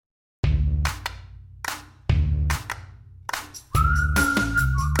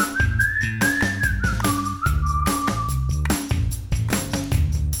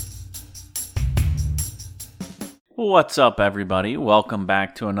What's up, everybody? Welcome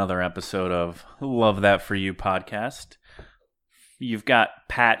back to another episode of Love That For You podcast. You've got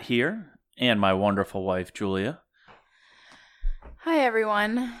Pat here and my wonderful wife, Julia. Hi,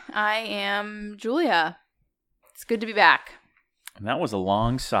 everyone. I am Julia. It's good to be back. And that was a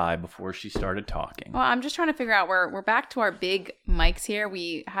long sigh before she started talking. Well, I'm just trying to figure out we're back to our big mics here.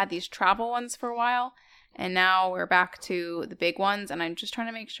 We had these travel ones for a while, and now we're back to the big ones, and I'm just trying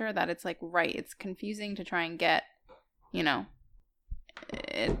to make sure that it's like right. It's confusing to try and get, it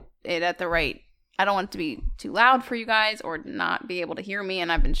at the right. I don't want it to be too loud for you guys or not be able to hear me, and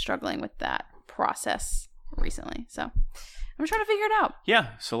I've been struggling with that process recently. So I'm trying to figure it out. Yeah,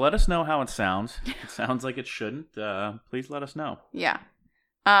 so let us know how it sounds. It sounds like it shouldn't. Please let us know. Yeah.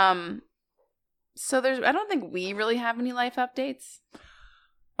 So I don't think we really have any life updates.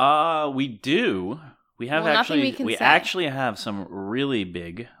 We do. We have we actually have some really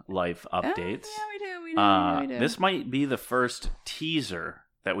big life updates. Yeah, we do. This might be the first teaser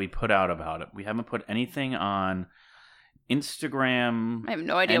that we put out about it. We haven't put anything on Instagram. I have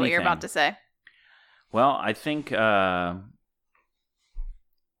no idea what you're about to say. Well, I think What?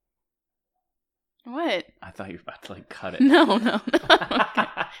 I thought you were about to cut it. No. Okay.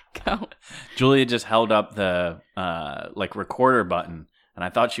 Go. Julia just held up the recorder button, and I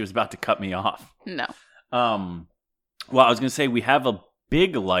thought she was about to cut me off. No. Well, I was going to say we have a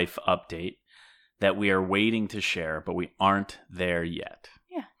big life update that we are waiting to share, but we aren't there yet.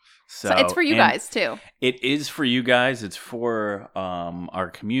 Yeah. So it's for you guys too. It is for you guys. It's for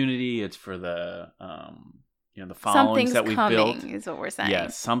our community. It's for the the followings that we've built. Something's coming is what we're saying.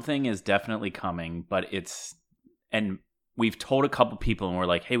 Yes, something is definitely coming, but and we've told a couple people and we're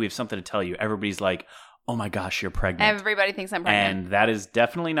like, hey, we have something to tell you. Everybody's like, oh my gosh, you're pregnant. Everybody thinks I'm pregnant. And that is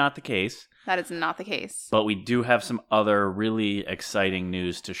definitely not the case. That is not the case. But we do have some other really exciting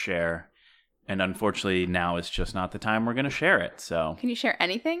news to share. And unfortunately, now is just not the time we're going to share it. So, can you share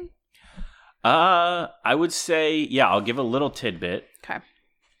anything? I would say, yeah, I'll give a little tidbit. Okay.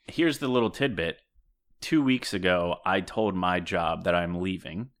 Here's the little tidbit. 2 weeks ago, I told my job that I'm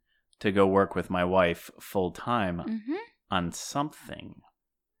leaving to go work with my wife full time on something.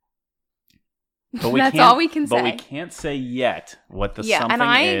 But that's all we can say. But we can't say yet what the something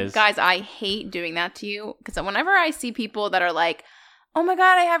is. Guys, I hate doing that to you because whenever I see people that are like, oh my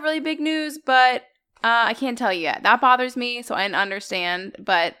God, I have really big news, but I can't tell you yet. That bothers me, so I understand.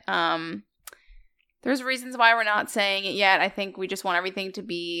 But there's reasons why we're not saying it yet. I think we just want everything to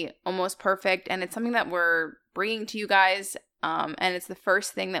be almost perfect, and it's something that we're bringing to you guys, and it's the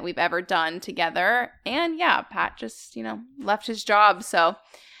first thing that we've ever done together. And yeah, Pat just, left his job, so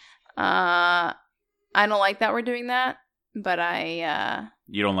I don't like that we're doing that, but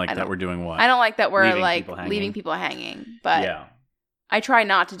You don't like that we're doing what? I don't like that we're leaving people hanging, but yeah. I try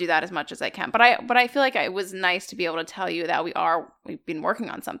not to do that as much as I can. But I feel like it was nice to be able to tell you that we've been working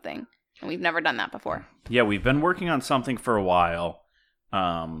on something. And we've never done that before. Yeah, we've been working on something for a while.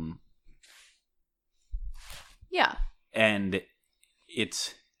 Yeah. And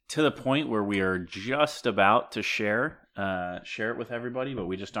it's to the point where we are just about to share it with everybody, but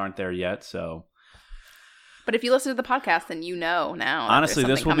we just aren't there yet, so. But if you listen to the podcast, then you know now. Honestly,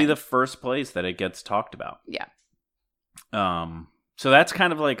 this will be the first place that it gets talked about. Yeah. So that's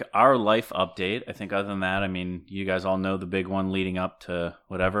kind of like our life update. I think other than that, I mean, you guys all know the big one leading up to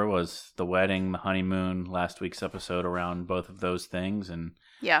whatever was the wedding, the honeymoon, last week's episode around both of those things. And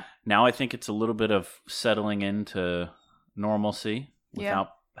yeah, now I think it's a little bit of settling into normalcy without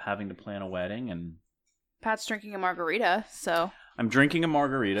having to plan a wedding. And Pat's drinking a margarita, so. I'm drinking a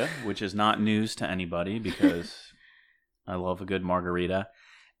margarita, which is not news to anybody because I love a good margarita.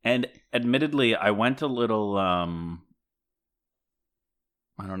 And admittedly, I went a little,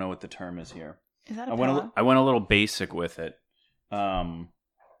 I don't know what the term is here. Is that I went a little basic with it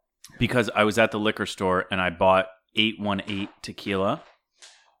because I was at the liquor store and I bought 818 tequila,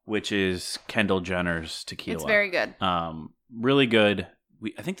 which is Kendall Jenner's tequila. It's very good. Really good.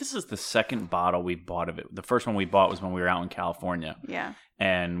 I think this is the second bottle we bought of it. The first one we bought was when we were out in California. Yeah.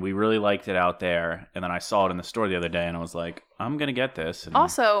 And we really liked it out there. And then I saw it in the store the other day and I was like, I'm going to get this. And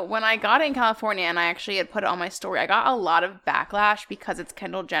also, when I got it in California and I actually had put it on my story, I got a lot of backlash because it's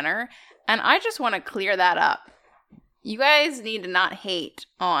Kendall Jenner. And I just want to clear that up. You guys need to not hate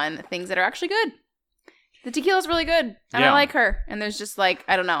on things that are actually good. The tequila is really good. And I like her. And there's just I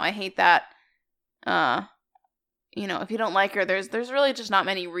don't know. I hate that. If you don't like her, there's really just not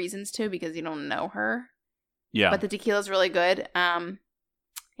many reasons to because you don't know her. Yeah. But the tequila's really good. And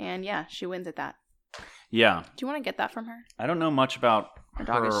yeah, she wins at that. Yeah. Do you want to get that from her? I don't know much about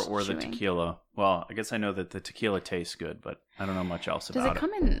dog her is or the chewing. tequila. Well, I guess I know that the tequila tastes good, but I don't know much else about it. Does it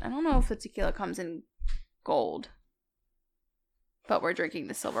come in? I don't know if the tequila comes in gold. but we're drinking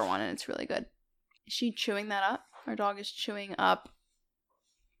the silver one, and it's really good. Is she chewing that up? Our dog is chewing up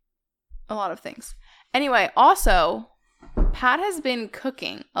a lot of things. Anyway, also, Pat has been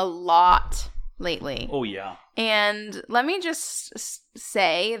cooking a lot lately. Oh, yeah. And let me just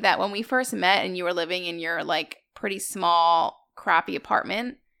say that when we first met and you were living in your, like, pretty small, crappy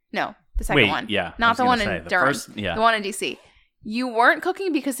apartment. No, the second one. Yeah. Not the one in Durham. The one in D.C. You weren't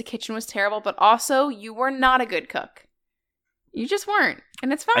cooking because the kitchen was terrible, but also you were not a good cook. You just weren't.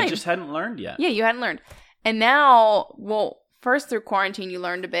 And it's fine. I just hadn't learned yet. Yeah, you hadn't learned. And now, well, first through quarantine, you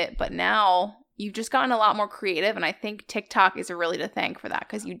learned a bit, but now you've just gotten a lot more creative. And I think TikTok is really to thank for that,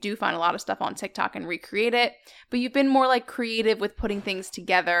 because you do find a lot of stuff on TikTok and recreate it. But you've been more like creative with putting things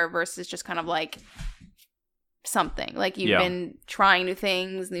together versus just kind of like something. Like you've been trying new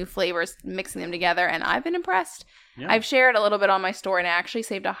things, new flavors, mixing them together. And I've been impressed. Yeah. I've shared a little bit on my story, and I actually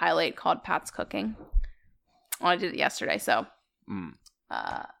saved a highlight called Pat's Cooking. Well, I did it yesterday. So,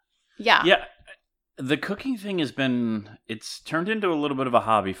 yeah. Yeah. The cooking thing it's turned into a little bit of a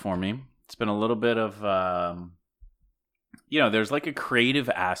hobby for me. It's been a little bit of, there's like a creative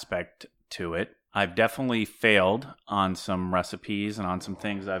aspect to it. I've definitely failed on some recipes and on some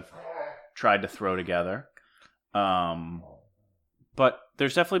things I've tried to throw together. But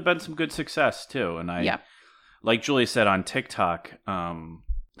there's definitely been some good success too. And like Julia said on TikTok,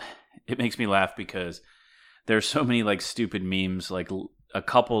 it makes me laugh because there's so many like stupid memes, like a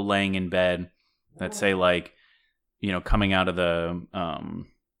couple laying in bed that say like, coming out of the,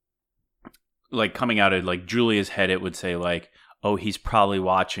 coming out of like Julia's head, it would say like, oh, he's probably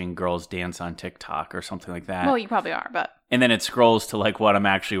watching girls dance on TikTok or something like that. Well, you probably are, but. And then it scrolls to like what I'm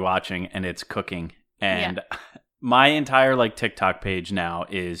actually watching, and it's cooking. And my entire like TikTok page now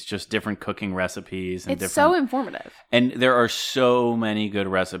is just different cooking recipes. And it's so informative. And there are so many good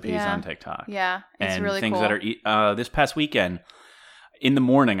recipes on TikTok. Yeah, it's and really things cool. that are this past weekend. In the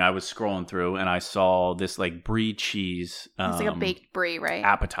morning, I was scrolling through and I saw this like brie cheese. It's like a baked brie, right?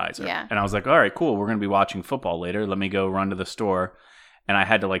 Appetizer. Yeah. And I was like, all right, cool. We're going to be watching football later. Let me go run to the store. And I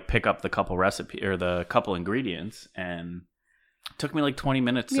had to like pick up the couple ingredients, and it took me like 20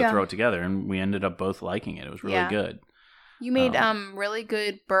 minutes to throw it together. And we ended up both liking it. It was really good. You made really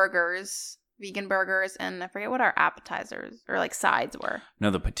good burgers, vegan burgers, and I forget what our appetizers or like sides were. No,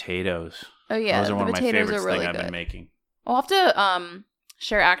 the potatoes. Oh yeah, those are one of my favorites really I've been making. I'll have to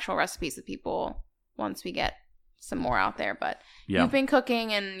share actual recipes with people once we get some more out there. But you've been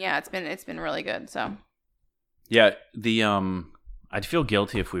cooking, and it's been really good. So yeah, I'd feel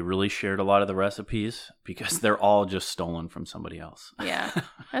guilty if we really shared a lot of the recipes because they're all just stolen from somebody else. Yeah,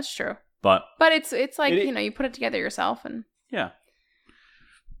 that's true. But it's like you put it together yourself, and and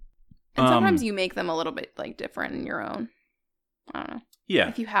sometimes you make them a little bit like different in your own. I don't know. Yeah,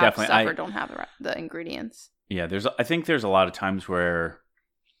 if you have stuff or don't have the ingredients. Yeah, I think there's a lot of times where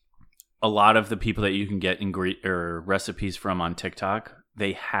a lot of the people that you can get recipes from on TikTok,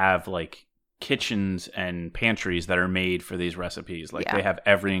 they have like kitchens and pantries that are made for these recipes. Like they have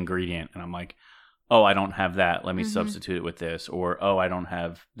every ingredient, and I'm like, oh, I don't have that. Let me substitute it with this. Or, oh, I don't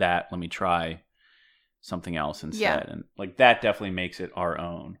have that. Let me try something else instead. Yeah. And like that definitely makes it our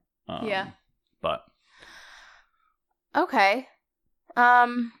own. But. Okay.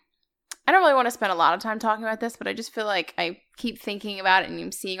 I don't really want to spend a lot of time talking about this, but I just feel like I keep thinking about it, and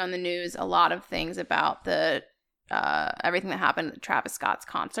I'm seeing on the news a lot of things about the everything that happened at Travis Scott's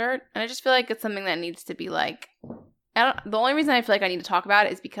concert. And I just feel like it's something that needs to be like, the only reason I feel like I need to talk about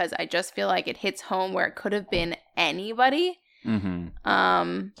it is because I just feel like it hits home where it could have been anybody. Mm-hmm.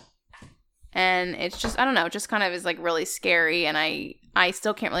 And it's just, I don't know, it just kind of is like really scary. And I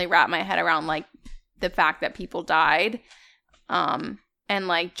still can't really wrap my head around like the fact that people died. And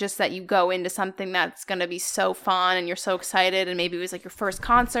like just that you go into something that's going to be so fun and you're so excited, and maybe it was like your first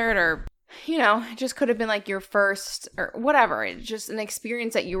concert, or, it just could have been like your first or whatever. It's just an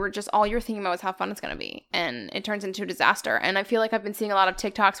experience that you were just, all you're thinking about was how fun it's going to be. And it turns into a disaster. And I feel like I've been seeing a lot of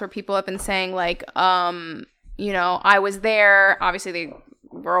TikToks where people have been saying like, I was there. Obviously they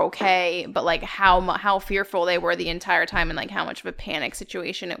were okay, but like how fearful they were the entire time, and like how much of a panic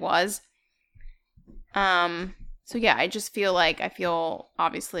situation it was. So yeah, I just feel like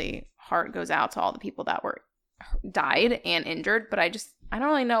obviously heart goes out to all the people that died and injured, but I don't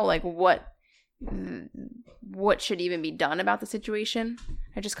really know like what should even be done about the situation.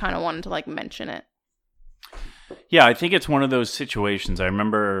 I just kind of wanted to like mention it. Yeah, I think it's one of those situations. I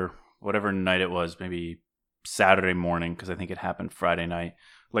remember whatever night it was, maybe Saturday morning, because I think it happened Friday night,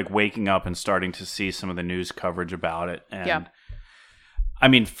 like waking up and starting to see some of the news coverage about it. And I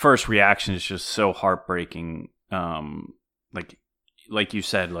mean, first reaction is just so heartbreaking. Like like you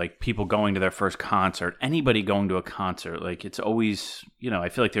said, like people going to their first concert, anybody going to a concert, like it's always, I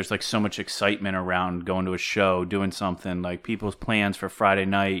feel like there's like so much excitement around going to a show, doing something, like people's plans for Friday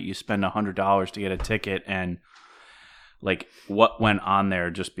night, you spend $100 to get a ticket, and like what went on there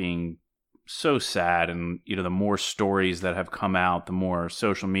just being so sad. And, the more stories that have come out, the more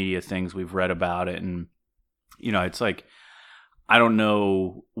social media things we've read about it. And, it's like, I don't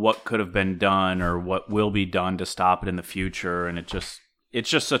know what could have been done or what will be done to stop it in the future. And it's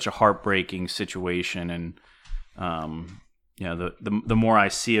just such a heartbreaking situation. And, the more I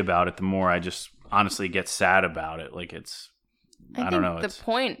see about it, the more I just honestly get sad about it. Like I don't know. The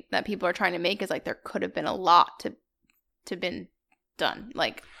point that people are trying to make is like, there could have been a lot to been done.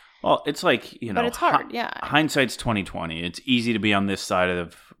 Like, well, it's like, but it's hard. Yeah. Hindsight's 20/20. It's easy to be on this side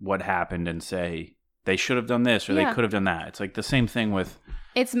of what happened and say, they should have done this or they could have done that. It's like the same thing with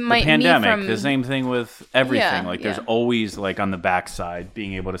the pandemic, the same thing with everything. There's always like on the backside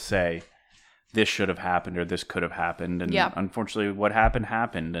being able to say this should have happened or this could have happened. And unfortunately what happened.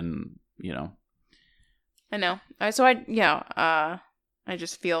 And, I know. So I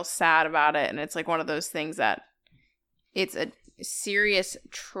just feel sad about it. And it's like one of those things that it's a serious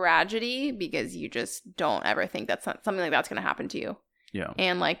tragedy because you just don't ever think that something like that's going to happen to you. Yeah.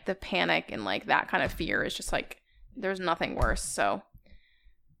 And like the panic and like that kind of fear is just like there's nothing worse. So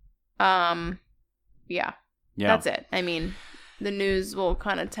yeah. That's it. I mean, the news will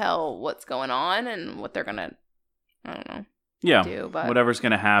kind of tell what's going on and what they're going to do, but whatever's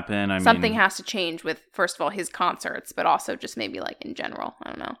going to happen. Something has to change with, first of all, his concerts, but also just maybe like in general. I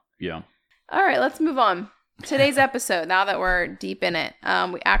don't know. Yeah. All right, let's move on. Today's episode, now that we're deep in it,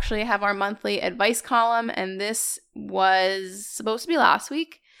 we actually have our monthly advice column, and this was supposed to be last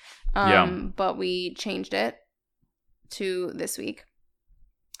week, but we changed it to this week.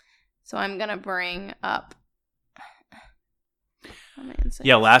 So I'm going to bring up...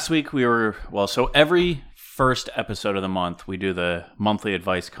 last week so every first episode of the month, we do the monthly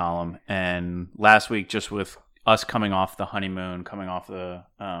advice column, and last week, just with us coming off the honeymoon, coming off the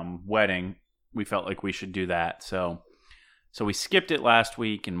wedding, we felt like we should do that. So we skipped it last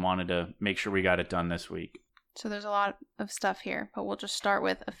week and wanted to make sure we got it done this week. So there's a lot of stuff here, but we'll just start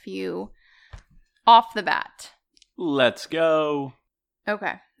with a few off the bat. Let's go.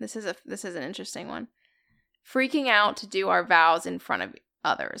 Okay. This is an interesting one. Freaking out to do our vows in front of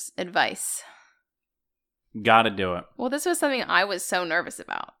others. Advice. Gotta do it. Well, this was something I was so nervous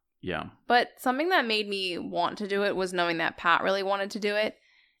about. Yeah. But something that made me want to do it was knowing that Pat really wanted to do it.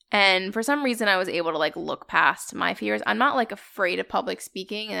 And for some reason, I was able to like look past my fears. I'm not like afraid of public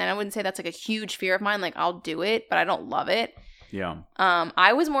speaking, and I wouldn't say that's like a huge fear of mine. Like I'll do it, but I don't love it. Yeah.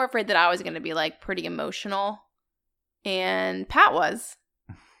 I was more afraid that I was going to be like pretty emotional, and Pat was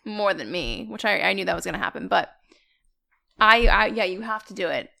more than me, which I knew that was going to happen. But you have to do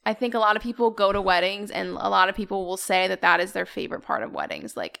it. I think a lot of people go to weddings, and a lot of people will say that is their favorite part of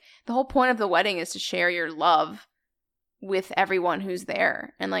weddings. Like the whole point of the wedding is to share your love with everyone who's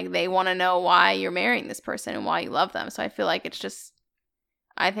there, and like they want to know why you're marrying this person and why you love them. So I feel like it's just,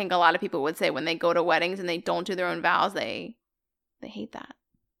 I think a lot of people would say when they go to weddings and they don't do their own vows, they hate that.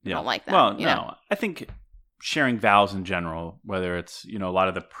 They don't like that. Well, no, I think sharing vows in general, whether it's a lot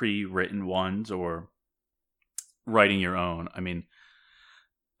of the pre-written ones or writing your own, I mean,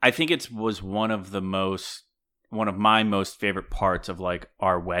 I think it was one of my most favorite parts of like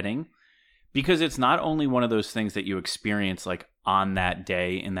our wedding. Because it's not only one of those things that you experience like on that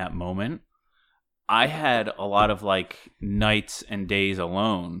day in that moment. I had a lot of like nights and days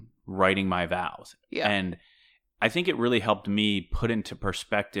alone writing my vows. Yeah. And I think it really helped me put into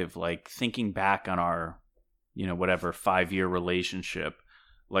perspective, like thinking back on our, 5-year relationship.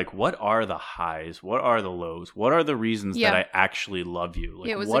 Like, what are the highs? What are the lows? What are the reasons that I actually love you?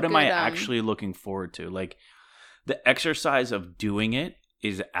 Like, what am I actually looking forward to? Like, the exercise of doing it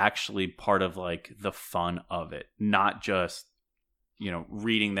is actually part of like the fun of it, not just,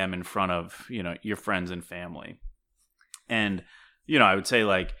 reading them in front of, your friends and family. And, I would say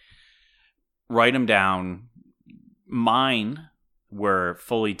like write them down. Mine were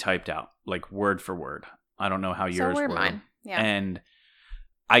fully typed out, like word for word. I don't know how yours were. Mine. Yeah. And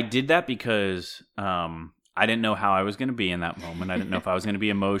I did that because I didn't know how I was going to be in that moment. I didn't know if I was going to be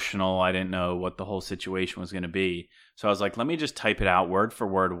emotional. I didn't know what the whole situation was going to be. So I was like, let me just type it out word for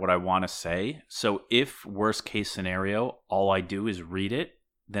word what I want to say. So if worst case scenario, all I do is read it,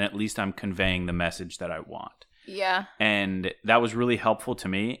 then at least I'm conveying the message that I want. Yeah. And that was really helpful to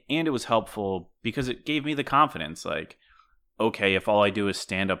me. And it was helpful because it gave me the confidence. Like, okay, if all I do is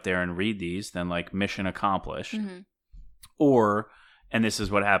stand up there and read these, then like mission accomplished. Mm-hmm. Or, and this is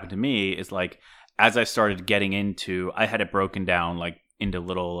what happened to me, is like as I started getting into, I had it broken down like into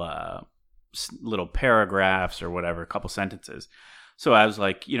little paragraphs or whatever, a couple sentences. So I was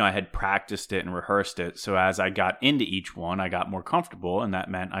like, I had practiced it and rehearsed it. So as I got into each one, I got more comfortable, and that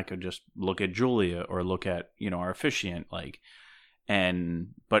meant I could just look at Julia or look at, our officiant,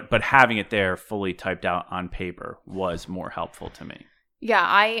 but having it there fully typed out on paper was more helpful to me.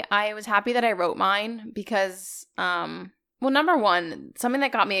 Yeah, I was happy that I wrote mine because, number one, something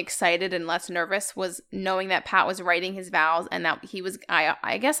that got me excited and less nervous was knowing that Pat was writing his vows and that he was,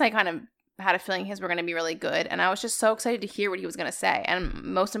 I guess I kind of had a feeling his were going to be really good. And I was just so excited to hear what he was going to say. And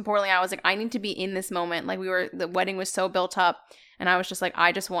most importantly, I was like, I need to be in this moment. Like the wedding was so built up. And I was just like,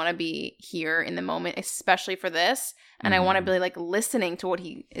 I just want to be here in the moment, especially for this. And I want to be like listening to what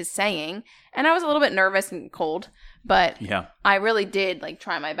he is saying. And I was a little bit nervous and cold, but yeah, I really did like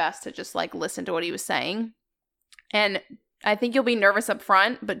try my best to just like listen to what he was saying. And I think you'll be nervous up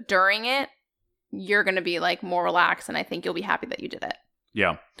front, but during it, you're going to be like more relaxed. And I think you'll be happy that you did it.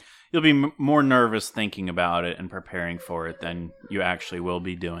 Yeah. You'll be more nervous thinking about it and preparing for it than you actually will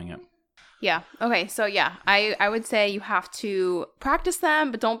be doing it. Yeah. Okay. So yeah, I would say you have to practice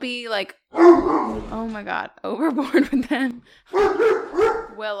them, but don't be like, oh my God, overboard with them.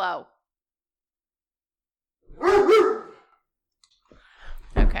 Willow.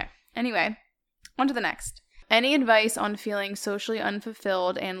 Okay. Anyway, on to the next. Any advice on feeling socially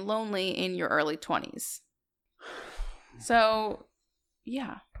unfulfilled and lonely in your early 20s? So,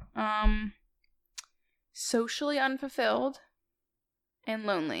 yeah. Socially unfulfilled and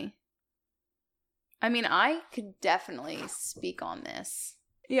lonely. I mean, I could definitely speak on this.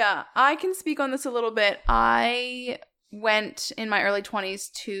 Yeah, I can speak on this a little bit. I went in my early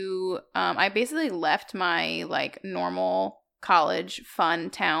 20s to, I basically left my like normal college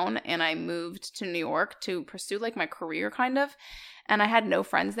fun town and I moved to New York to pursue like my career kind of. And I had no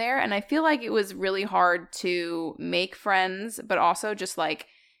friends there. And I feel like it was really hard to make friends, but also just like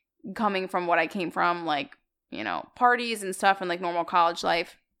coming from what I came from, like, parties and stuff and like normal college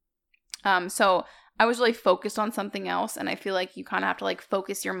life. So I was really focused on something else. And I feel like you kind of have to like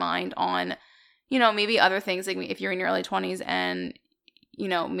focus your mind on, maybe other things. Like if you're in your early 20s and,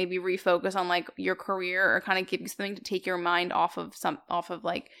 maybe refocus on like your career or kind of give you something to take your mind off of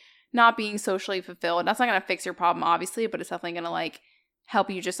like not being socially fulfilled. That's not going to fix your problem, obviously, but it's definitely going to like help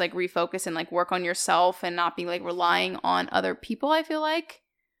you just like refocus and like work on yourself and not be like relying on other people, I feel like.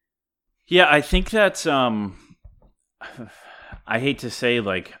 Yeah, I think that's, I hate to say,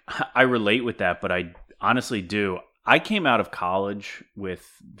 like, I relate with that, but I honestly do. I came out of college with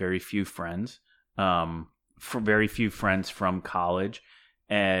very few friends, very few friends from college,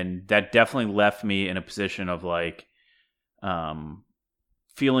 and that definitely left me in a position of, like,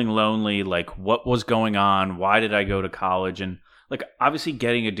 feeling lonely, like, what was going on? Why did I go to college? And, like, obviously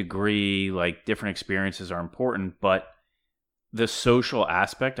getting a degree, like, different experiences are important, but the social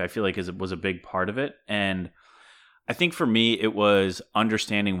aspect, I feel like, was a big part of it. And I think for me, it was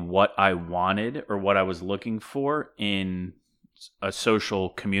understanding what I wanted or what I was looking for in a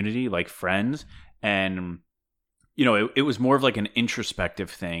social community, like friends. And, it was more of like an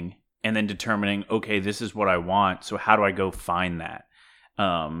introspective thing and then determining, okay, this is what I want. So how do I go find that?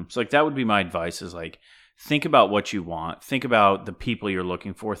 So like that would be my advice is like, think about what you want. Think about the people you're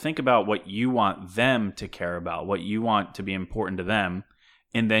looking for. Think about what you want them to care about, what you want to be important to them,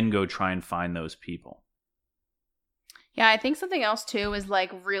 and then go try and find those people. Yeah, I think something else too is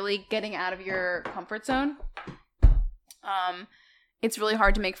like really getting out of your comfort zone. It's really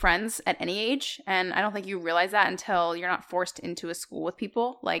hard to make friends at any age, and I don't think you realize that until you're not forced into a school with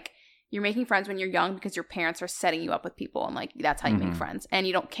people. Like you're making friends when you're young because your parents are setting you up with people, and like that's how you make friends, and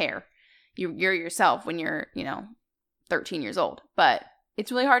you don't care. You're yourself when you're, 13 years old. But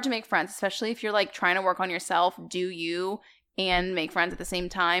it's really hard to make friends, especially if you're like trying to work on yourself, do you, and make friends at the same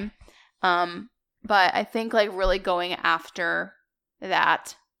time. But I think like really going after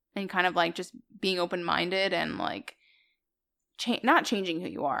that and kind of like just being open-minded and like not changing who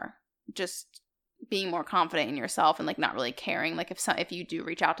you are, just being more confident in yourself and like not really caring. Like if you do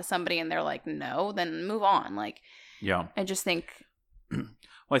reach out to somebody and they're like, no, then move on. Like, yeah, I just think. Well,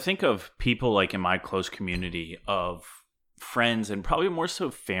 I think of people like in my close community of friends and probably more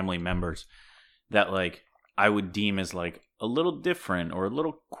so family members that like I would deem as like a little different or a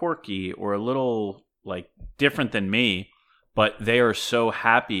little quirky or a little like different than me, but they are so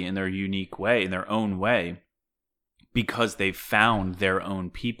happy in their unique way, in their own way, because they've found their own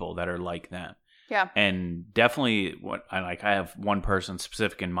people that are like them. Yeah. And definitely I have one person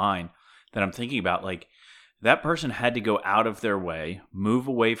specific in mind that I'm thinking about, like that person had to go out of their way, move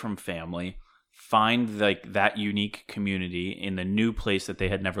away from family, find like that unique community in the new place that they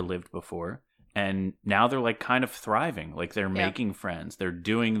had never lived before, And now they're like kind of thriving. Like they're Yeah. making friends. They're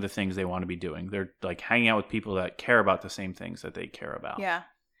doing the things they want to be doing. They're like hanging out with people that care about the same things that they care about. Yeah.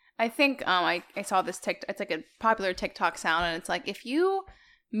 I think I saw this TikTok. It's like a popular TikTok sound, and it's like, if you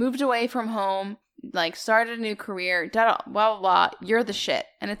moved away from home, like started a new career, blah, blah, blah, you're the shit.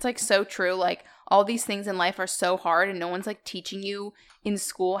 And it's like so true. Like all these things in life are so hard, and no one's like teaching you in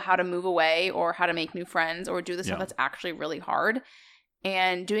school how to move away or how to make new friends or do the stuff that's actually really hard.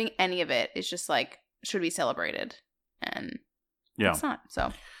 And doing any of it is just like, should be celebrated. And it's not.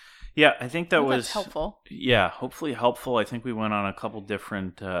 So yeah, I think that was that's helpful. Yeah, hopefully helpful. I think we went on a couple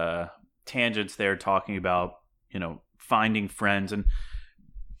different tangents there talking about, finding friends.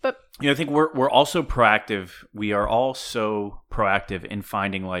 But I think we're also proactive. We are all so proactive in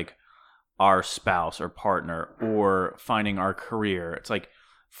finding like our spouse or partner or finding our career. It's like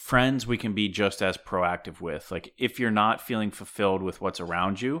friends we can be just as proactive with. Like if you're not feeling fulfilled with what's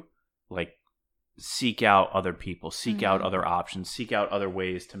around you, like seek out other people, seek out other options, seek out other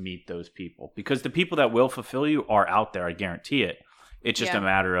ways to meet those people. Because the people that will fulfill you are out there, I guarantee it. It's just a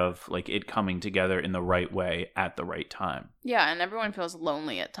matter of like it coming together in the right way at the right time. Yeah, and everyone feels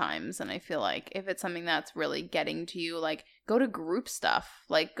lonely at times. And I feel like if it's something that's really getting to you, like go to group stuff.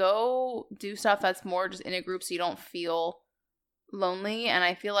 Like go do stuff that's more just in a group so you don't feel lonely. And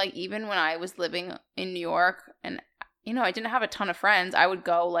I feel like even when I was living in New York and, I didn't have a ton of friends, I would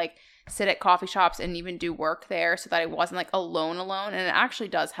go like sit at coffee shops and even do work there so that I wasn't like alone. And it actually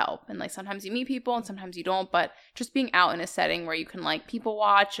does help. And like sometimes you meet people and sometimes you don't, but just being out in a setting where you can like people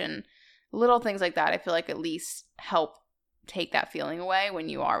watch and little things like that, I feel like at least help take that feeling away when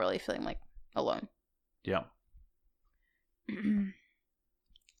you are really feeling like alone. Yeah.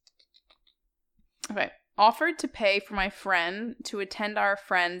 Okay. Offered to pay for my friend to attend our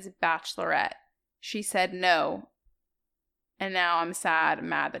friend's bachelorette. She said no. And now I'm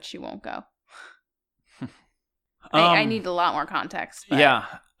mad that she won't go. I need a lot more context. But... Yeah.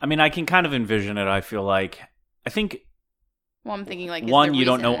 I mean, I can kind of envision it, I feel like. I think... Well, I'm thinking like... One, you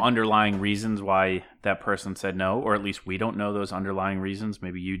don't know underlying reasons why that person said no, or at least we don't know those underlying reasons.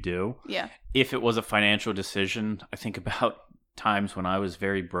 Maybe you do. Yeah. If it was a financial decision, I think about times when I was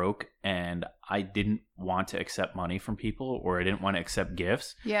very broke and I didn't want to accept money from people or I didn't want to accept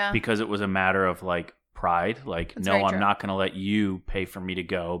gifts. Yeah. Because it was a matter of like pride. Like, That's no, I'm not going to let you pay for me to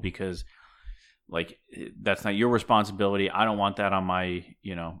go because like that's not your responsibility. I don't want that on my,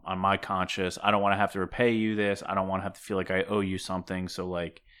 on my conscience. I don't want to have to repay you this. I don't want to have to feel like I owe you something. So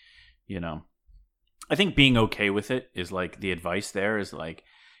like, I think being okay with it is like the advice there is like,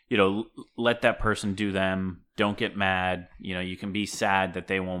 let that person do them. Don't get mad. You can be sad that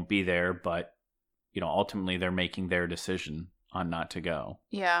they won't be there, but ultimately they're making their decision on not to go.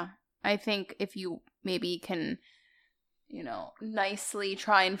 Yeah. I think if you maybe can, nicely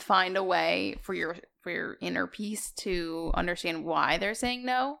try and find a way for your inner peace to understand why they're saying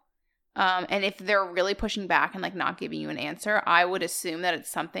no. And if they're really pushing back and like not giving you an answer, I would assume that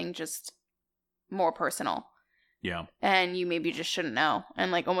it's something just more personal. Yeah. And you maybe just shouldn't know.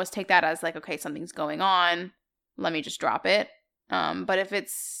 And like almost take that as like, okay, something's going on. Let me just drop it. But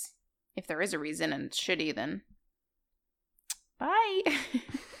if there is a reason and it's shitty, then bye.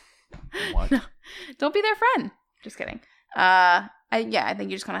 What? No, don't be their friend. Just kidding. I think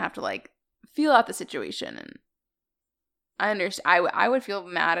you just kind of have to like feel out the situation, and I understand. I would feel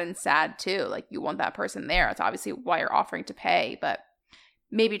mad and sad too. Like you want that person there. It's obviously why you're offering to pay, but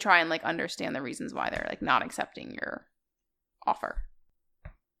maybe try and like understand the reasons why they're like not accepting your offer.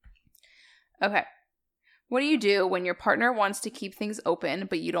 Okay. What do you do when your partner wants to keep things open,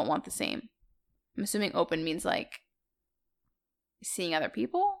 but you don't want the same? I'm assuming open means like seeing other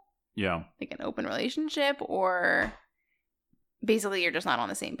people. Yeah. Like an open relationship, or basically you're just not on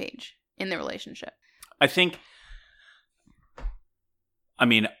the same page in the relationship.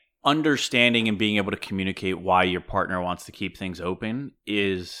 Understanding and being able to communicate why your partner wants to keep things open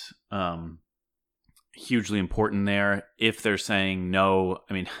is hugely important there. If they're saying no,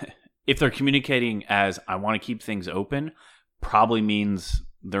 if they're communicating as I want to keep things open, probably means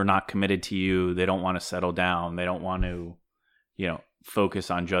they're not committed to you. They don't want to settle down. They don't want to, focus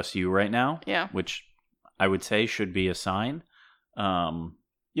on just you right now. Yeah. Which I would say should be a sign.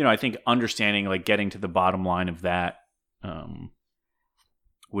 I think understanding, like getting to the bottom line of that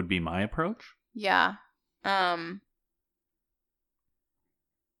would be my approach. Yeah. I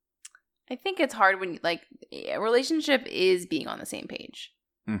think it's hard when like a relationship is being on the same page.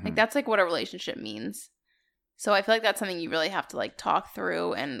 Mm-hmm. Like that's like what a relationship means. So I feel like that's something you really have to like talk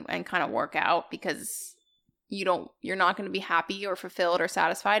through and kind of work out, because you're not going to be happy or fulfilled or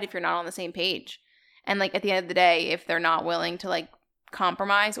satisfied if you're not on the same page. And like at the end of the day, if they're not willing to like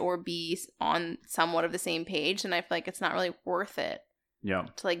compromise or be on somewhat of the same page, then I feel like it's not really worth it Yeah.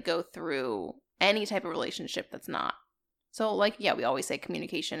 to like go through any type of relationship that's not. So like, yeah, we always say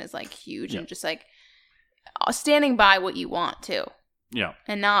communication is like huge, and just like standing by what you want to. Yeah.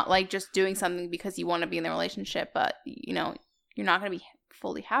 And not like just doing something because you want to be in the relationship, but you know, you're not going to be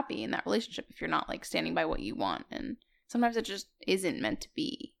fully happy in that relationship if you're not like standing by what you want. And sometimes it just isn't meant to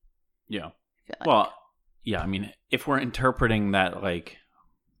be. Yeah. I feel like. Well, yeah, I mean, if we're interpreting that like,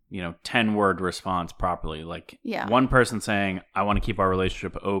 10-word response properly, like one person saying, I want to keep our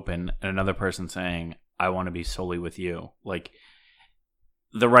relationship open, and another person saying, I want to be solely with you. Like,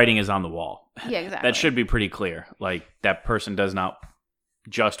 the writing is on the wall. Yeah, exactly. That should be pretty clear. Like, that person does not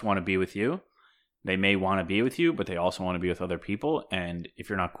just want to be with you. They may want to be with you, but they also want to be with other people. And if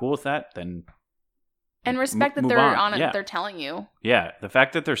you're not cool with that, then and respect that they're on it, they're telling you. Yeah, the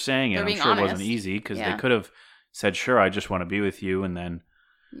fact that they're saying it, I'm sure honest. it wasn't easy, because they could have said, sure, I just want to be with you, and then,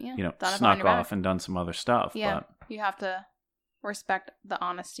 snuck off and done some other stuff. Yeah, but you have to respect the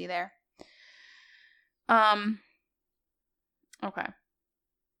honesty there. Okay.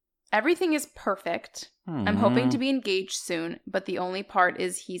 Everything is perfect. I'm hoping to be engaged soon, but the only part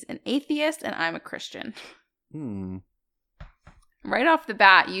is he's an atheist and I'm a Christian. Right off the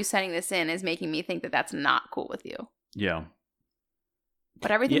bat, you sending this in is making me think that that's not cool with you. Yeah.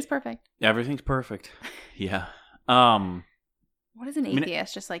 But everything's perfect. Everything's perfect. Yeah. What is an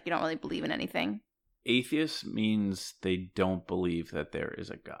atheist? Just like you don't really believe in anything? Atheist means they don't believe that there is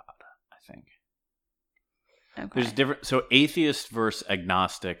a God, I think. Okay. There's different. So atheist versus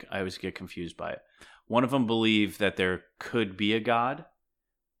agnostic, I always get confused by it. One of them believe that there could be a God,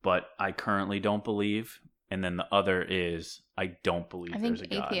 but I currently don't believe. And then the other is, I don't believe there's a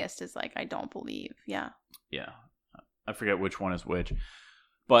God. I think atheist is like, I don't believe. Yeah. Yeah. I forget which one is which.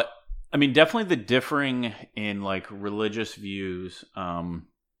 But, I mean, definitely the differing in, like, religious views, that's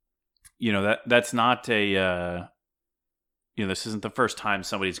not a, this isn't the first time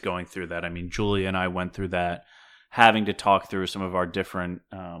somebody's going through that. I mean, Julia and I went through that, having to talk through some of our different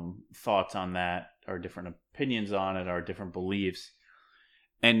thoughts on that, our different opinions on it, our different beliefs.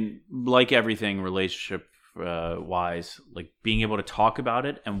 And like everything relationship wise, like being able to talk about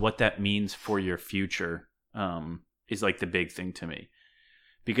it and what that means for your future is like the big thing to me.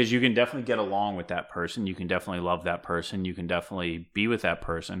 Because you can definitely get along with that person. You can definitely love that person. You can definitely be with that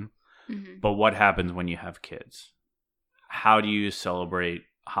person. Mm-hmm. But what happens when you have kids? How do you celebrate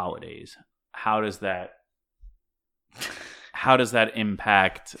holidays? How does that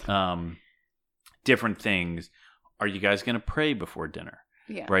impact different things? Are you guys going to pray before dinner?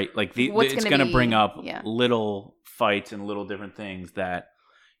 Yeah. Right? Like it's going to bring up little fights and little different things that,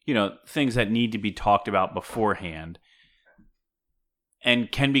 things that need to be talked about beforehand,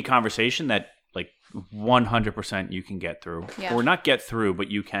 and can be conversation that like 100% you can get through, or not get through, but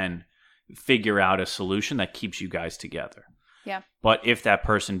you can figure out a solution that keeps you guys together. Yeah. But if that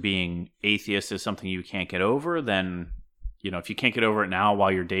person being atheist is something you can't get over, then, if you can't get over it now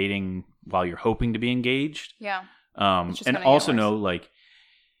while you're dating, while you're hoping to be engaged. Yeah. And also know, like,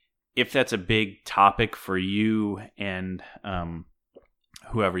 if that's a big topic for you and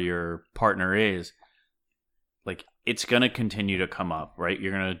whoever your partner is, like, it's going to continue to come up, right?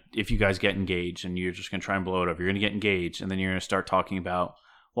 You're going to, if you guys get engaged and you're just going to try and blow it up, you're going to get engaged, and then you're going to start talking about,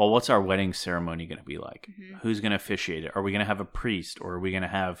 well, what's our wedding ceremony going to be like? Mm-hmm. Who's going to officiate it? Are we going to have a priest, or are we going to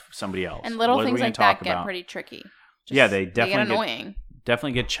have somebody else? And little things like that get pretty tricky. They definitely get annoying.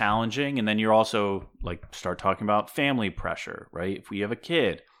 Definitely get challenging. And then you're also like start talking about family pressure, right? If we have a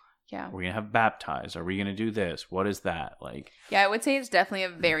kid, we're going to have baptized. Are we going to do this? What is that like? Yeah, I would say it's definitely a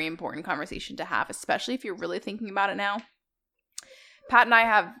very important conversation to have, especially if you're really thinking about it now. Pat and I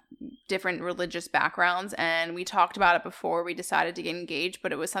have different religious backgrounds, and we talked about it before we decided to get engaged,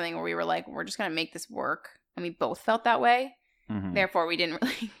 but it was something where we were like, we're just going to make this work. And we both felt that way. Mm-hmm. Therefore, we didn't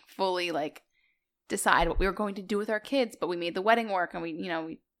really fully like decide what we were going to do with our kids, but we made the wedding work, and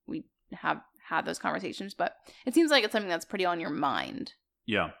we have had those conversations. But it seems like it's something that's pretty on your mind.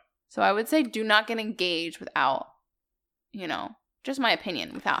 Yeah. So I would say do not get engaged without, just my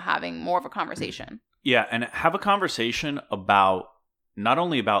opinion, without having more of a conversation. Yeah, and have a conversation about, not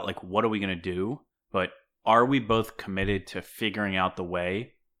only about like, what are we going to do, but are we both committed to figuring out the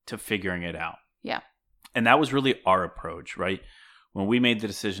way to figuring it out? Yeah. And that was really our approach, right? When we made the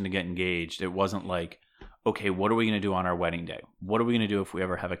decision to get engaged, it wasn't like, okay, what are we going to do on our wedding day? What are we going to do if we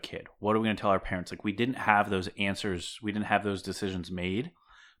ever have a kid? What are we going to tell our parents? Like, we didn't have those answers. We didn't have those decisions made.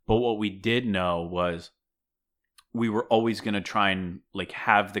 But what we did know was we were always going to try and like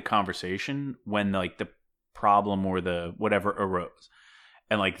have the conversation when like the problem or the whatever arose.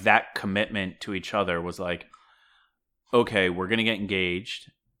 And like that commitment to each other was like, okay, we're going to get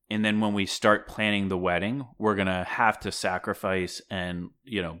engaged. And then when we start planning the wedding, we're going to have to sacrifice and,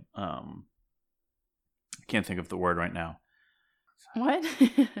 I can't think of the word right now. What?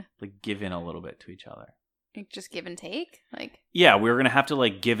 Like give in a little bit to each other. Like just give and take? Like yeah, we were going to have to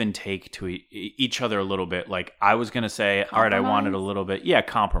like give and take to each other a little bit. Like I was going to say, all right, I wanted a little bit. Yeah,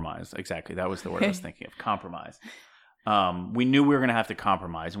 compromise. Exactly. That was the word I was thinking of. Compromise. We knew we were going to have to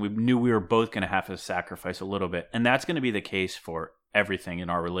compromise, and we knew we were both going to have to sacrifice a little bit. And that's going to be the case for everything in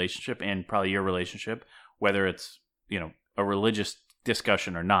our relationship and probably your relationship, whether it's, a religious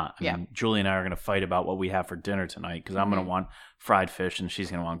discussion or not. I mean, Julie and I are going to fight about what we have for dinner tonight because I'm going to want fried fish and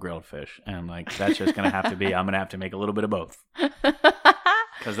she's going to want grilled fish. And like, that's just going to have to be, I'm going to have to make a little bit of both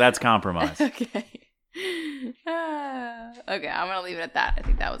because that's compromise. Okay. Okay. I'm going to leave it at that. I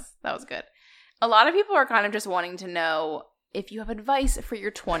think that was good. A lot of people are kind of just wanting to know if you have advice for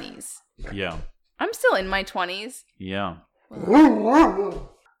your 20s. Yeah. I'm still in my 20s. Yeah.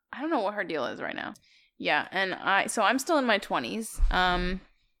 I don't know what her deal is right now. Yeah, and I'm still in my 20s.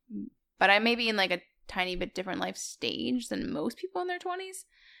 But I may be in like a tiny bit different life stage than most people in their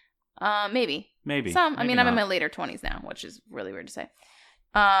 20s. Maybe. Some. I mean, I'm in my later 20s now, which is really weird to say.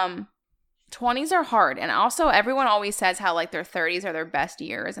 20s are hard, and also everyone always says how like their 30s are their best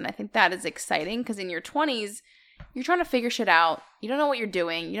years, and I think that is exciting because in your 20s, you're trying to figure shit out. You don't know what you're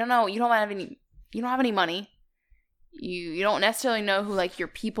doing. You don't have any money. You don't necessarily know who like your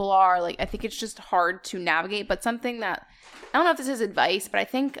people are. Like I think it's just hard to navigate, but something that I don't know if this is advice, but I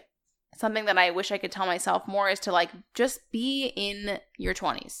think something that I wish I could tell myself more is to like just be in your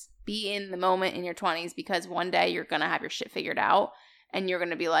 20s. Be in the moment in your 20s because one day you're going to have your shit figured out and you're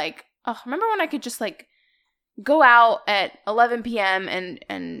going to be like, "Oh, remember when I could just like go out at 11 p.m.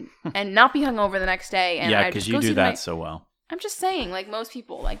 and not be hungover the next day?" And yeah, because you do that so well. I'm just saying, like most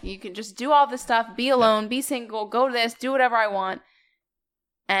people, like you can just do all this stuff, be alone, be single, go to this, do whatever I want,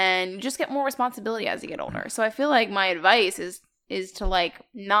 and you just get more responsibility as you get older. So I feel like my advice is to like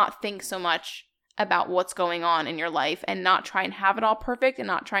not think so much about what's going on in your life and not try and have it all perfect and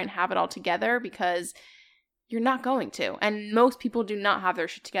not try and have it all together because you're not going to. And most people do not have their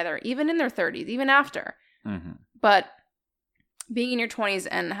shit together, even in their 30s, even after. Mm-hmm. But being in your 20s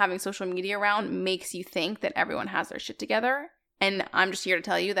and having social media around makes you think that everyone has their shit together. And I'm just here to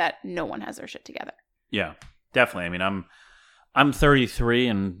tell you that no one has their shit together. Yeah, definitely. I mean, I'm 33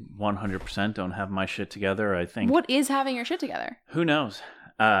 and 100% don't have my shit together, I think. What is having your shit together? Who knows?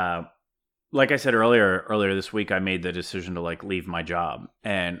 Like I said earlier this week, I made the decision to like leave my job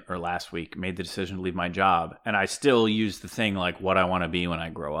or last week made the decision to leave my job. And I still use the thing like what I want to be when I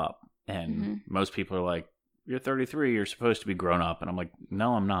grow up. And most people are like, you're 33, you're supposed to be grown up. And I'm like,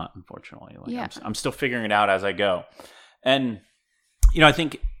 no, I'm not, unfortunately. Like, I'm still figuring it out as I go. And, I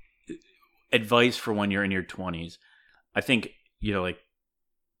think advice for when you're in your 20s, I think, like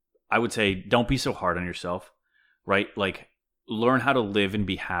I would say, don't be so hard on yourself, right? Like learn how to live and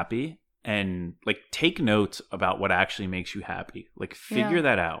be happy and like take notes about what actually makes you happy. Like figure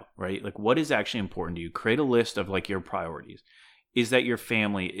that out, right? Like what is actually important to you? Create a list of like your priorities. Is that your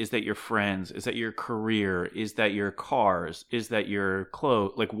family? Is that your friends? Is that your career? Is that your cars? Is that your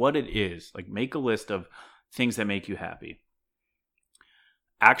clothes? Like what it is. Like make a list of things that make you happy.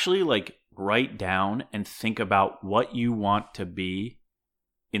 Actually like write down and think about what you want to be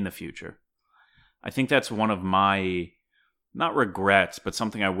in the future. I think that's one of my, not regrets, but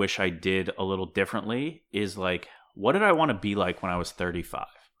something I wish I did a little differently is like, what did I want to be like when I was 35?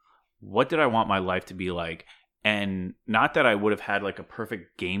 What did I want my life to be like? And not that I would have had like a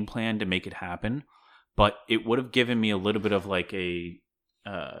perfect game plan to make it happen, but it would have given me a little bit of like a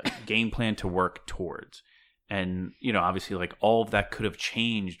game plan to work towards. And, obviously like all of that could have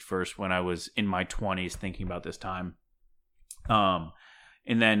changed first when I was in my 20s thinking about this time. And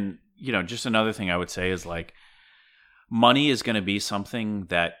then, just another thing I would say is like money is going to be something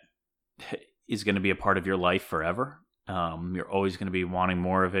that is going to be a part of your life forever. You're always going to be wanting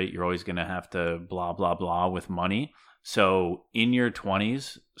more of it. You're always going to have to blah, blah, blah with money. So in your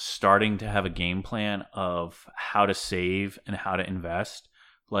 20s, starting to have a game plan of how to save and how to invest,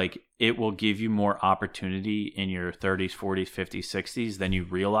 like it will give you more opportunity in your 30s, 40s, 50s, 60s than you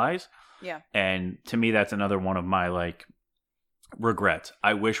realize. Yeah. And to me, that's another one of my like regrets.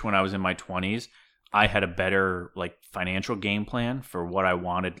 I wish when I was in my 20s, I had a better like financial game plan for what I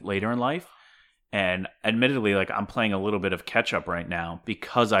wanted later in life. And admittedly, like I'm playing a little bit of catch up right now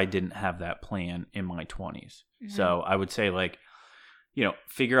because I didn't have that plan in my 20s. Mm-hmm. So I would say like,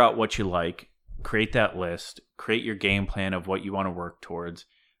 figure out what you like, create that list, create your game plan of what you want to work towards,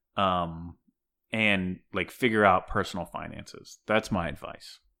 and like figure out personal finances. That's my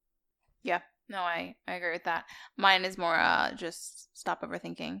advice. Yeah, No, I agree with that. Mine is more just stop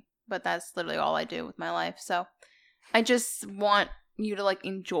overthinking. But that's literally all I do with my life. So I just want you to like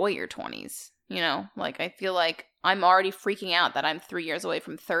enjoy your 20s. You know, like I feel like I'm already freaking out that I'm 3 years away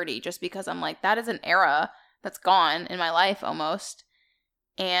from 30 just because I'm like, that is an era that's gone in my life almost.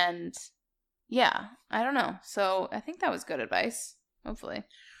 And yeah, I don't know. So I think that was good advice, hopefully.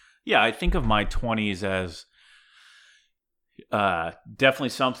 Yeah, I think of my 20s as definitely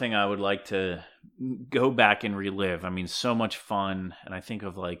something I would like to go back and relive. I mean, so much fun. And I think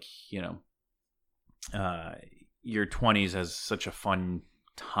of like, your 20s as such a fun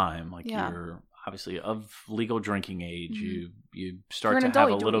time. Like you're obviously of legal drinking age. Mm-hmm. You start to have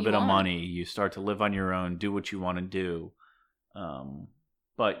a little bit of money. You start to live on your own, do what you want to do.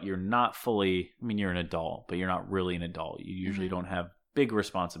 But you're not fully, I mean, you're an adult, but you're not really an adult. You usually don't have big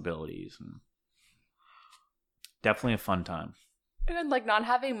responsibilities. And definitely a fun time. And like not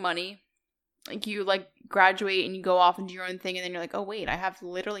having money, like you like graduate and you go off and do your own thing, and then you're like, oh wait, I have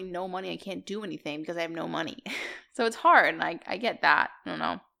literally no money. I can't do anything because I have no money. So it's hard, and I get that. I don't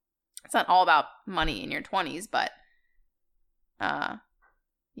know. It's not all about money in your 20s, but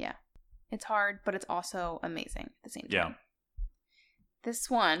yeah, it's hard, but it's also amazing at the same time. Yeah.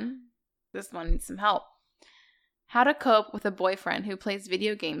 This one needs some help. How to cope with a boyfriend who plays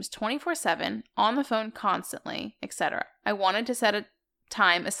video games 24/7, on the phone constantly, etc. I wanted to set a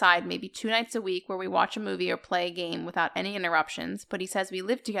time aside, maybe 2 nights a week, where we watch a movie or play a game without any interruptions, but he says we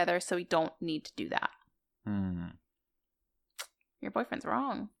live together, so we don't need to do that. Your boyfriend's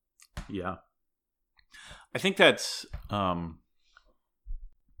wrong. Yeah. I think that's... Sounds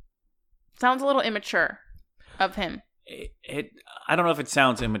a little immature of him. I don't know if it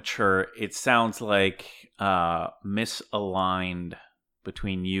sounds immature. It sounds like misaligned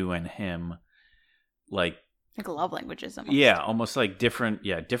between you and him. Like love languages. Almost. Yeah, almost like different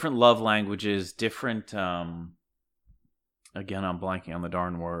love languages, different... again, I'm blanking on the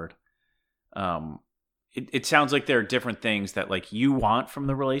darn word. It sounds like there are different things that like you want from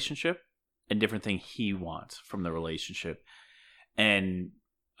the relationship and different thing he wants from the relationship. And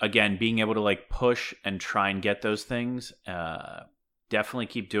again, being able to like push and try and get those things, definitely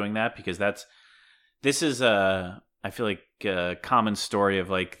keep doing that, because this is I feel like a common story of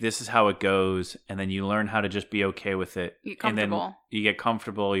like, this is how it goes. And then you learn how to just be okay with it. You get comfortable. And then you get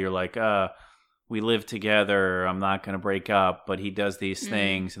comfortable. You're like, we live together. I'm not going to break up, but he does these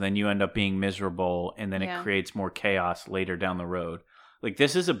things. And then you end up being miserable. And then it creates more chaos later down the road. Like,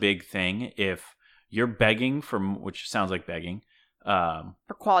 this is a big thing. If you're begging which sounds like begging,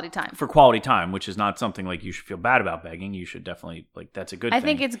 for quality time, which is not something like you should feel bad about begging. You should definitely, like, that's a good thing. I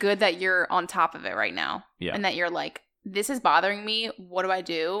think it's good that you're on top of it right now. Yeah. And that you're like, this is bothering me. What do I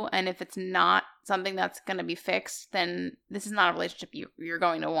do? And if it's not something that's going to be fixed, then this is not a relationship you're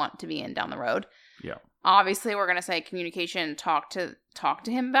going to want to be in down the road. Yeah. Obviously, we're going to say communication, talk to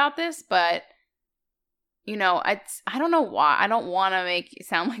him about this, but I don't know why. I don't want to make it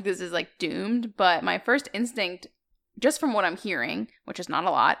sound like this is like doomed, but my first instinct, just from what I'm hearing, which is not a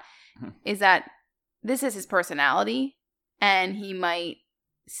lot, is that this is his personality, and he might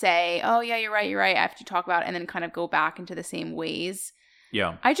say, oh yeah, you're right, I have to talk about it, and then kind of go back into the same ways.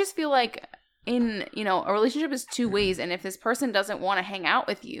 Yeah. I just feel like a relationship is 2 ways, and if this person doesn't want to hang out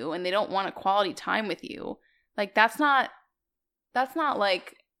with you and they don't want a quality time with you, like that's not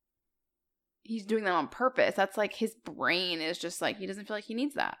like he's doing that on purpose. That's like his brain is just like, he doesn't feel like he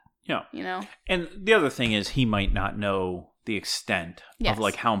needs that. Yeah. And the other thing is, he might not know the extent of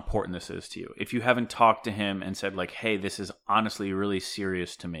like how important this is to you. If you haven't talked to him and said like, hey, this is honestly really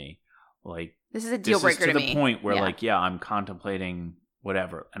serious to me. Like, this is a deal breaker to me. To the point where like, I'm contemplating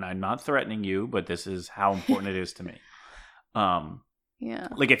whatever, and I'm not threatening you, but this is how important it is to me.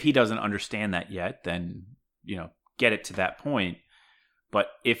 Like, if he doesn't understand that yet, then, get it to that point. But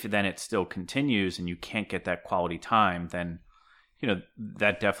if then it still continues and you can't get that quality time, then,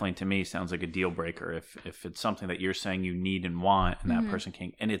 that definitely to me sounds like a deal breaker. If it's something that you're saying you need and want, and that person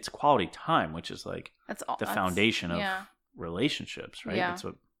can't, and it's quality time, which is like the foundation of relationships, right? Yeah.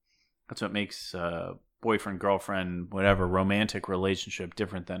 That's what makes boyfriend, girlfriend, whatever romantic relationship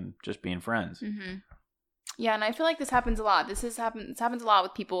different than just being friends. Mm-hmm. Yeah, and I feel like this happens a lot. This happens a lot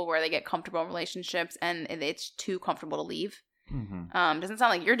with people where they get comfortable in relationships and it's too comfortable to leave. Mm-hmm. Doesn't sound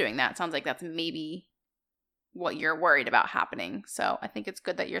like you're doing that. It sounds like that's maybe what you're worried about happening. So I think it's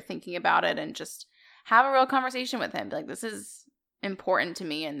good that you're thinking about it and just have a real conversation with him. Be like, this is important to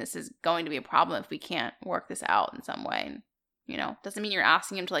me, and this is going to be a problem if we can't work this out in some way. And, doesn't mean you're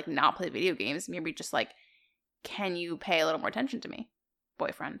asking him to like not play video games. Maybe just like, can you pay a little more attention to me,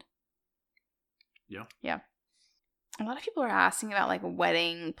 boyfriend? Yeah. Yeah. A lot of people are asking about like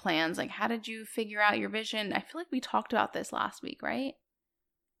wedding plans. Like, how did you figure out your vision? I feel like we talked about this last week, right?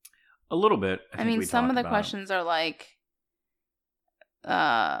 A little bit. I mean, some of the questions are like,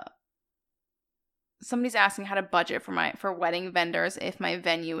 somebody's asking how to budget for wedding vendors if my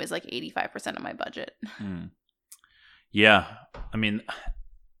venue is like 85% of my budget. Yeah. I mean,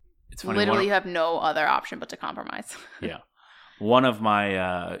 it's funny. Literally, you have no other option but to compromise. Yeah. One of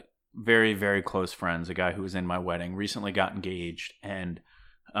my very, very close friends, a guy who was in my wedding, recently got engaged, and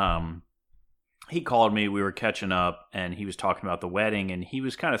he called me. We were catching up, and he was talking about the wedding, and he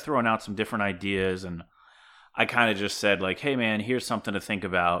was kind of throwing out some different ideas, and I kind of just said, like, hey, man, here's something to think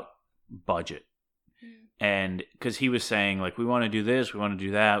about, budget. And because he was saying, like, we want to do this, we want to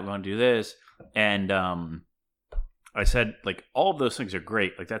do that, we want to do this, and I said, like, all of those things are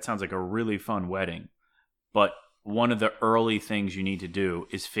great. Like, that sounds like a really fun wedding, but one of the early things you need to do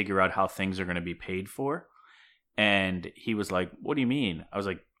is figure out how things are going to be paid for. And he was like, what do you mean? I was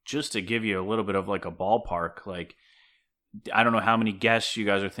like, just to give you a little bit of like a ballpark, like, I don't know how many guests you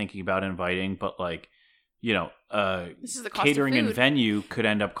guys are thinking about inviting, but like, you know, this is the cost catering of food. and venue could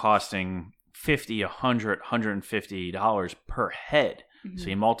end up costing $50, $100, $150 per head. Mm-hmm. So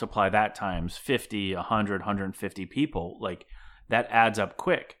you multiply that times 50, 100, 150 people, like, that adds up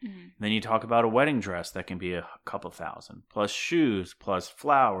quick. Mm-hmm. Then you talk about a wedding dress that can be a couple thousand, plus shoes, plus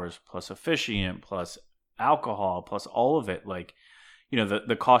flowers, plus officiant, plus alcohol, plus all of it. Like, you know,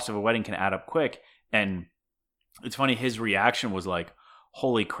 the cost of a wedding can add up quick. And it's funny, his reaction was like,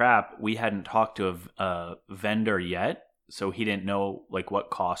 holy crap, we hadn't talked to a vendor yet, so he didn't know like what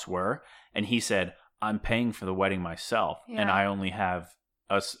costs were. And he said, I'm paying for the wedding myself, and I only have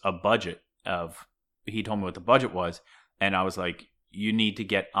a budget of, he told me what the budget was. And I was like, you need to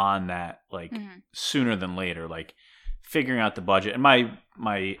get on that, like, sooner than later, like figuring out the budget. And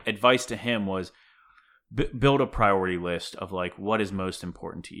my advice to him was build a priority list of like, what is most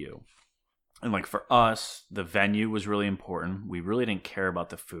important to you. And like for us, the venue was really important. We really didn't care about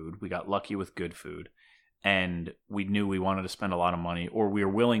the food. We got lucky with good food. And we knew we wanted to spend a lot of money, or we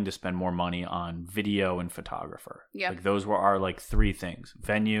were willing to spend more money on video and photographer. Yeah. Like those were our like three things: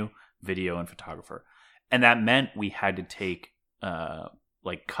 venue, video, and photographer. And that meant we had to take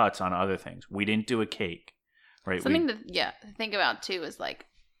like cuts on other things. We didn't do a cake, right? Something to think about too is like,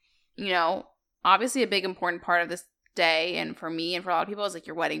 you know, obviously a big important part of this day, and for me and for a lot of people, is like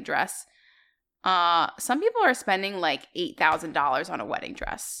your wedding dress. Some people are spending like $8,000 on a wedding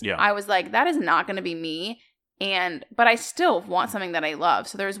dress. Yeah. I was like, that is not going to be me. But I still want something that I love.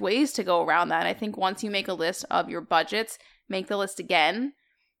 So there's ways to go around that. And I think once you make a list of your budgets, make the list again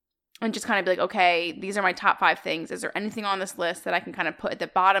and just kind of be like, okay, these are my top 5 things. Is there anything on this list that I can kind of put at the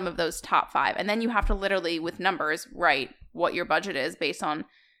bottom of those top 5? And then you have to literally, with numbers, write what your budget is based on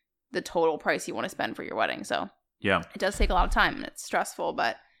the total price you want to spend for your wedding. So yeah, it does take a lot of time and it's stressful,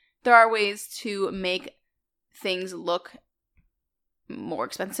 but there are ways to make things look more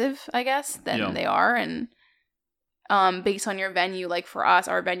expensive, I guess, than they are. And based on your venue, like for us,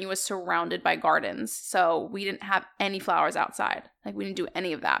 our venue was surrounded by gardens. So we didn't have any flowers outside. Like we didn't do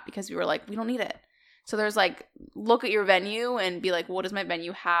any of that because we were like, we don't need it. So there's like, look at your venue and be like, what does my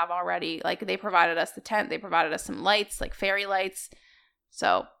venue have already? Like they provided us the tent. They provided us some lights, like fairy lights.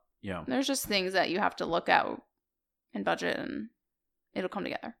 So yeah, there's just things that you have to look at and budget and it'll come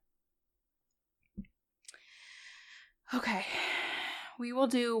together. Okay. We will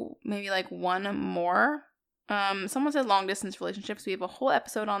do maybe like one more. Someone said long distance relationships. We have a whole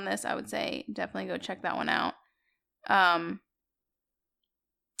episode on this. I would say definitely go check that one out.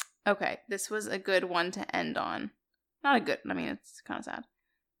 Okay, this was a good one to end on. Not a good, I mean, it's kind of sad.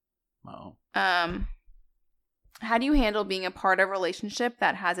 Oh. How do you handle being a part of a relationship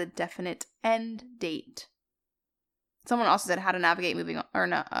that has a definite end date? Someone also said how to navigate moving on, or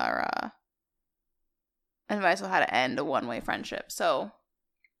not, or advice on how to end a one-way friendship. So,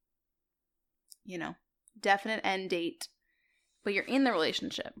 you know, definite end date, but you're in the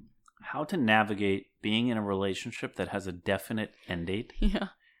relationship. How to navigate being in a relationship that has a definite end date? Yeah.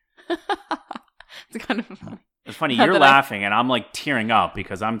 It's kind of funny. It's funny, you're laughing and I'm like tearing up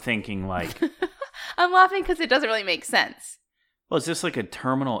because I'm thinking like... I'm laughing because it doesn't really make sense. Well, is this like a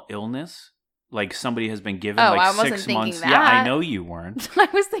terminal illness? Like somebody has been given like 6 months? That. Yeah, I know you weren't. I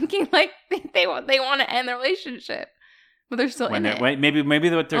was thinking like they want to end the relationship, but they're still in it. Maybe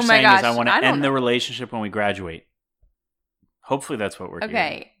what they're saying is I want to end the relationship when we graduate. Hopefully that's what we're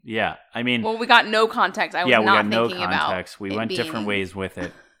hearing. Yeah, I mean... Well, we got no context. I was not thinking about context. We went different ways with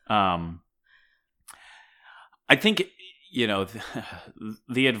it. I think, you know,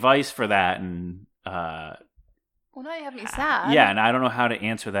 the advice for that and... well, now you have me sad. Yeah, and I don't know how to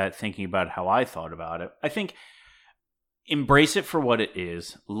answer that thinking about how I thought about it. I think embrace it for what it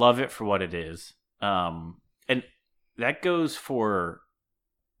is. Love it for what it is. And that goes for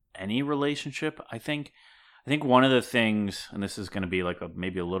any relationship. I think one of the things, and this is going to be like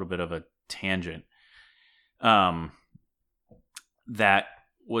maybe a little bit of a tangent, that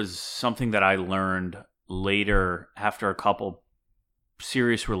was something that I learned later after a couple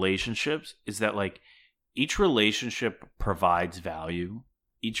serious relationships, is that like each relationship provides value.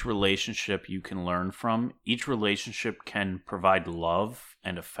 Each relationship you can learn from. Each relationship can provide love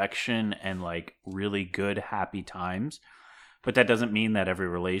and affection and like really good, happy times. But that doesn't mean that every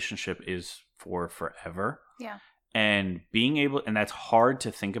relationship is for forever. Yeah. And and that's hard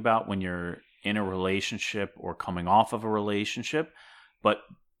to think about when you're in a relationship or coming off of a relationship. But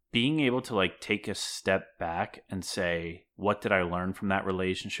being able to like take a step back and say, what did I learn from that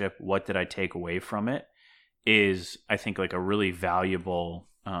relationship? What did I take away from it? Is, I think, like a really valuable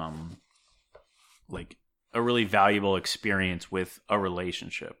experience with a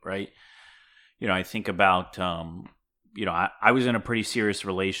relationship, right? You know, I think about, you know, I was in a pretty serious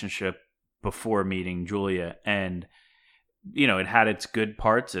relationship before meeting Julia, and, you know, it had its good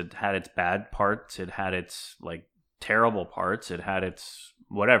parts, it had its bad parts, it had its like terrible parts, it had its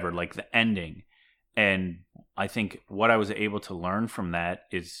whatever, like the ending. And I think what I was able to learn from that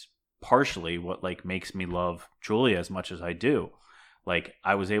is partially what like makes me love Julia as much as I do. Like,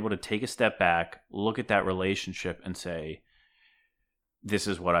 I was able to take a step back, look at that relationship and say, this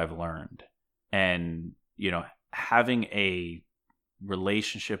is what I've learned. And, you know, having a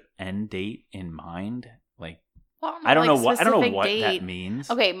relationship end date in mind, like, well, I don't know what date. that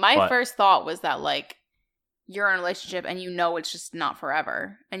means. Okay, my first thought was that like you're in a relationship and you know it's just not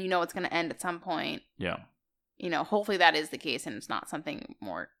forever and you know it's going to end at some point. Yeah. You know, hopefully that is the case and it's not something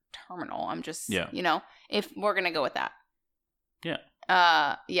more terminal. I'm just, you know, if we're going to go with that. Yeah.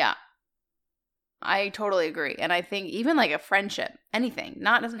 Yeah. I totally agree. And I think even like a friendship, anything,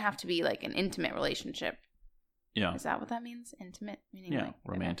 doesn't have to be like an intimate relationship. Yeah. Is that what that means? Intimate? Meaning yeah. Like,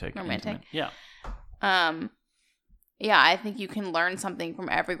 romantic. Romantic. Intimate. Yeah. Yeah, I think you can learn something from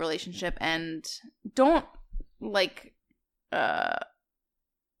every relationship, and don't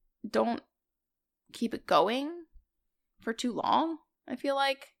keep it going for too long, I feel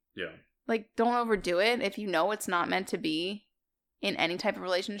like. Yeah. Like, don't overdo it. If you know it's not meant to be in any type of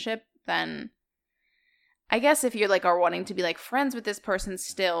relationship, then I guess if you're like are wanting to be like friends with this person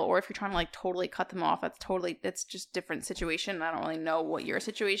still, or if you're trying to like totally cut them off, that's just different situation. I don't really know what your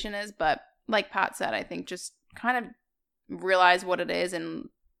situation is, but like Pat said, I think just kind of realize what it is and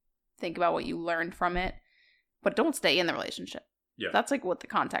think about what you learned from it, but don't stay in the relationship. Yeah. That's like what the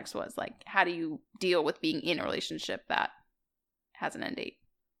context was. Like, how do you deal with being in a relationship that has an end date?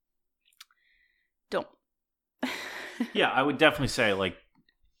 Don't. Yeah, I would definitely say, like,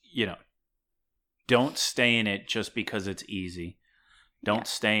 you know, don't stay in it just because it's easy. Don't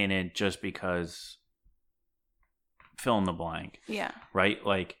stay in it just because fill in the blank. Yeah. Right?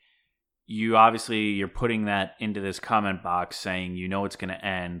 Like, you're putting that into this comment box saying, you know, it's going to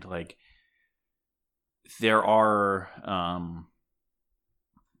end. Like, there are,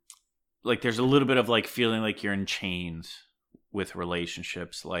 like, there's a little bit of like feeling like you're in chains with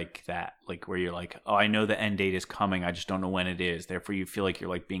relationships like that, like where you're like, oh, I know the end date is coming, I just don't know when it is. Therefore, you feel like you're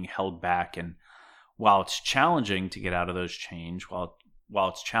like being held back. And while it's challenging to get out of those chains, while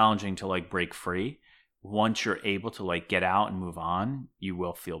it's challenging to like break free, once you're able to like get out and move on, you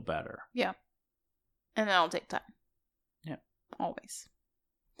will feel better. Yeah. And that'll take time. Yeah. Always.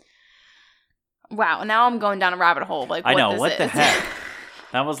 Wow. Now I'm going down a rabbit hole. Like, I know. what the heck?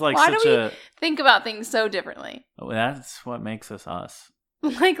 That was like think about things so differently? That's what makes us.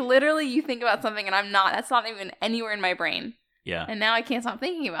 Like, literally, you think about something and that's not even anywhere in my brain. Yeah. And now I can't stop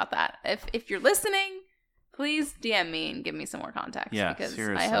thinking about that. If you're listening, please DM me and give me some more context. Yeah, because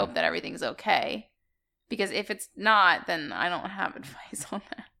seriously. I hope that everything's okay. Because if it's not, then I don't have advice on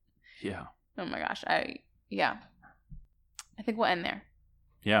that. Yeah. Oh my gosh. I think we'll end there.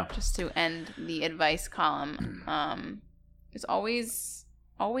 Yeah. Just to end the advice column. There's always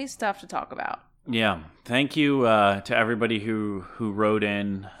stuff to talk about. Yeah. Thank you to everybody who wrote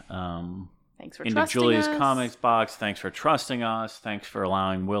in. Thanks for into trusting Julia's us. comics box. Thanks for trusting us. Thanks for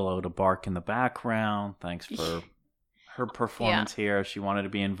allowing Willow to bark in the background. Thanks for her performance here. She wanted to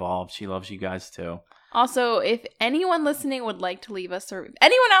be involved. She loves you guys too. Also, if anyone listening would like to leave us, or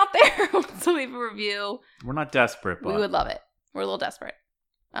anyone out there wants to leave a review, we're not desperate, but we would love it. We're a little desperate.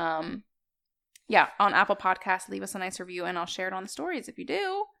 Yeah, on Apple Podcasts, leave us a nice review, and I'll share it on the stories if you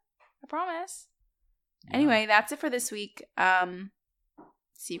do. I promise. Yeah. Anyway, that's it for this week.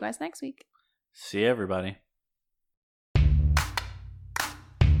 See you guys next week. See you, everybody.